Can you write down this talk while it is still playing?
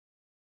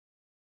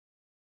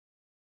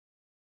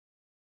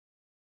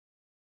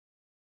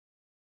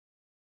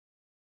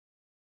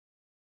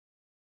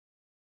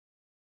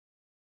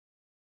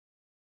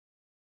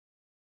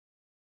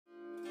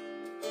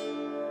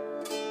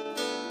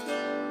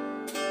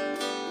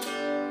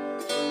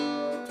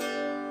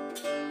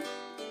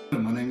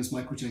My name is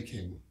Michael J.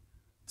 King.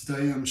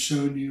 Today I'm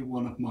showing you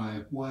one of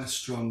my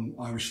wire-strung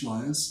Irish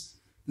lyres.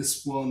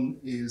 This one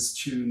is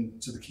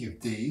tuned to the key of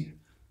D.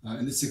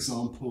 In this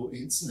example,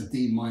 it's a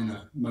D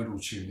minor modal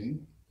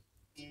tuning.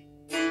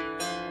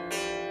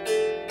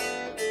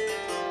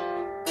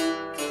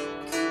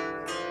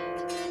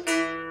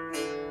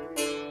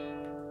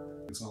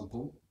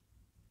 Example.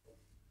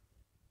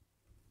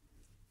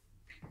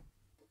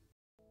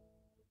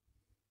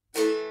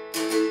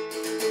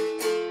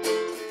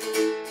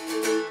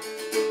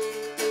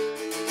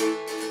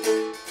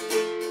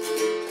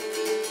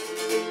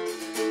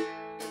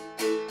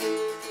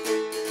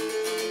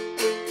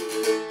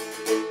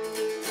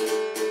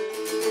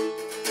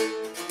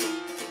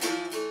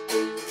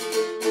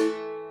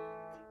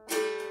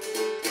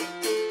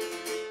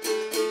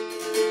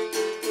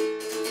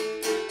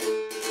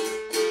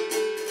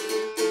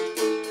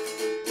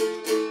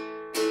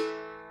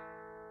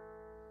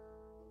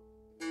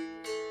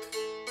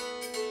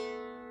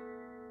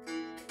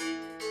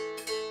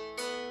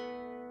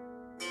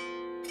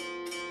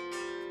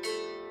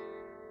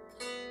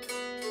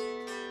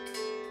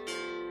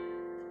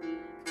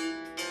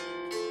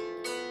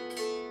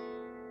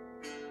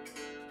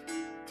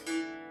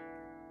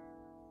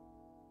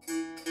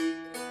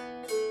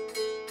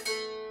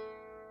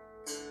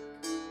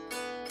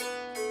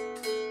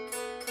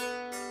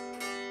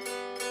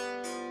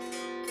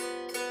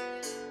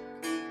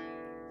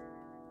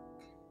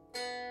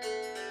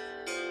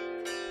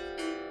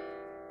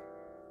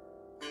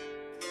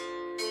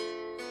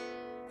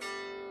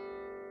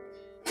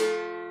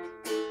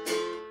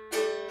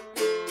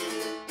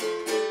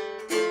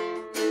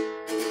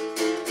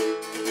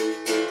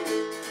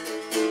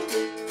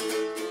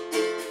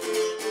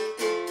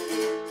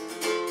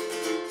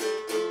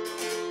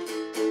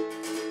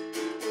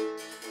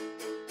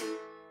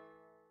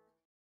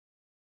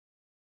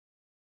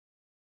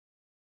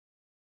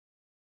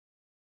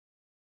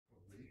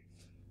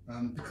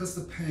 Because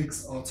the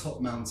pegs are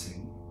top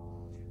mounting,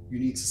 you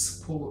need to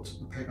support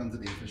the peg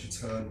underneath as you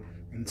turn,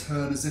 and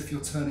turn as if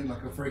you're turning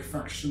like a very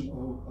fraction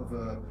of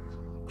a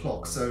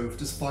clock. So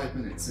just 5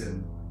 minutes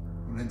in,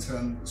 and then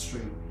turn the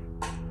string,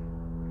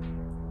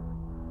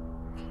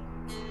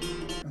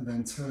 and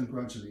then turn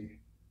gradually.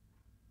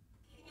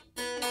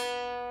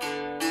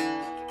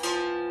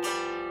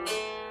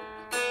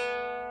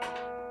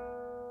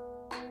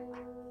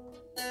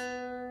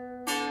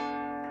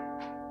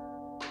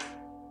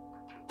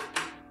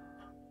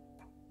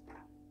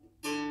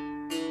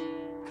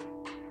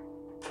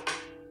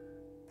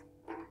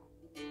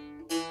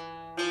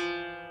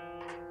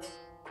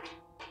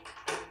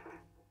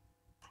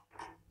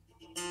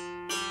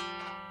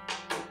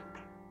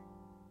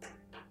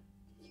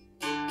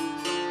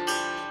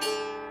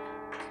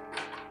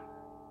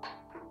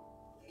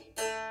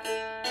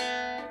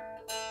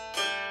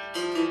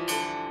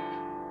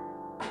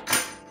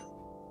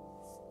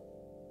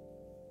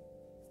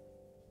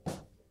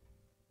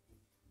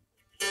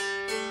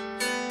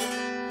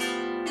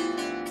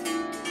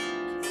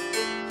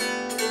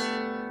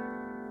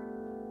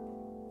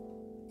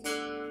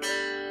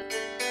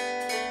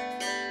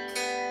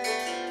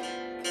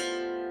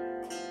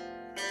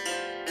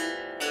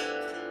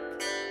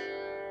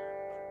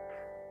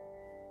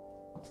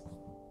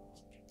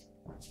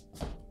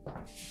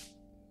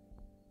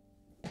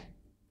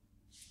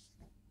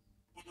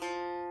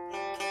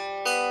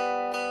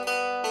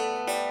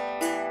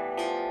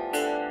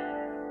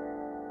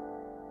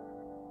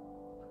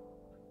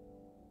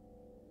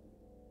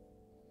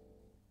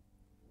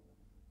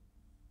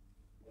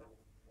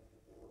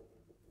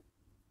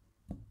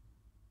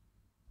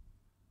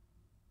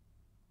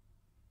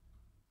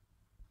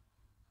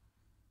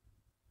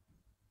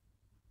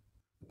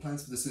 The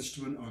plans for this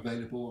instrument are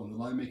available on the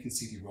Lyre Making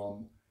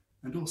CD-ROM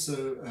and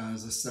also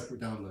as a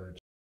separate download.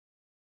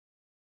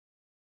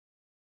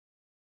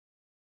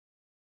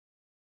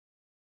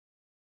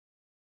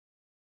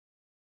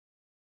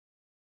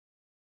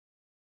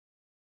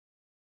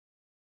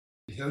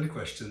 If you have any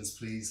questions,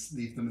 please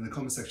leave them in the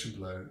comment section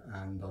below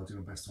and I'll do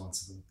my best to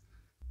answer them.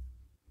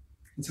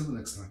 Until the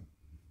next time.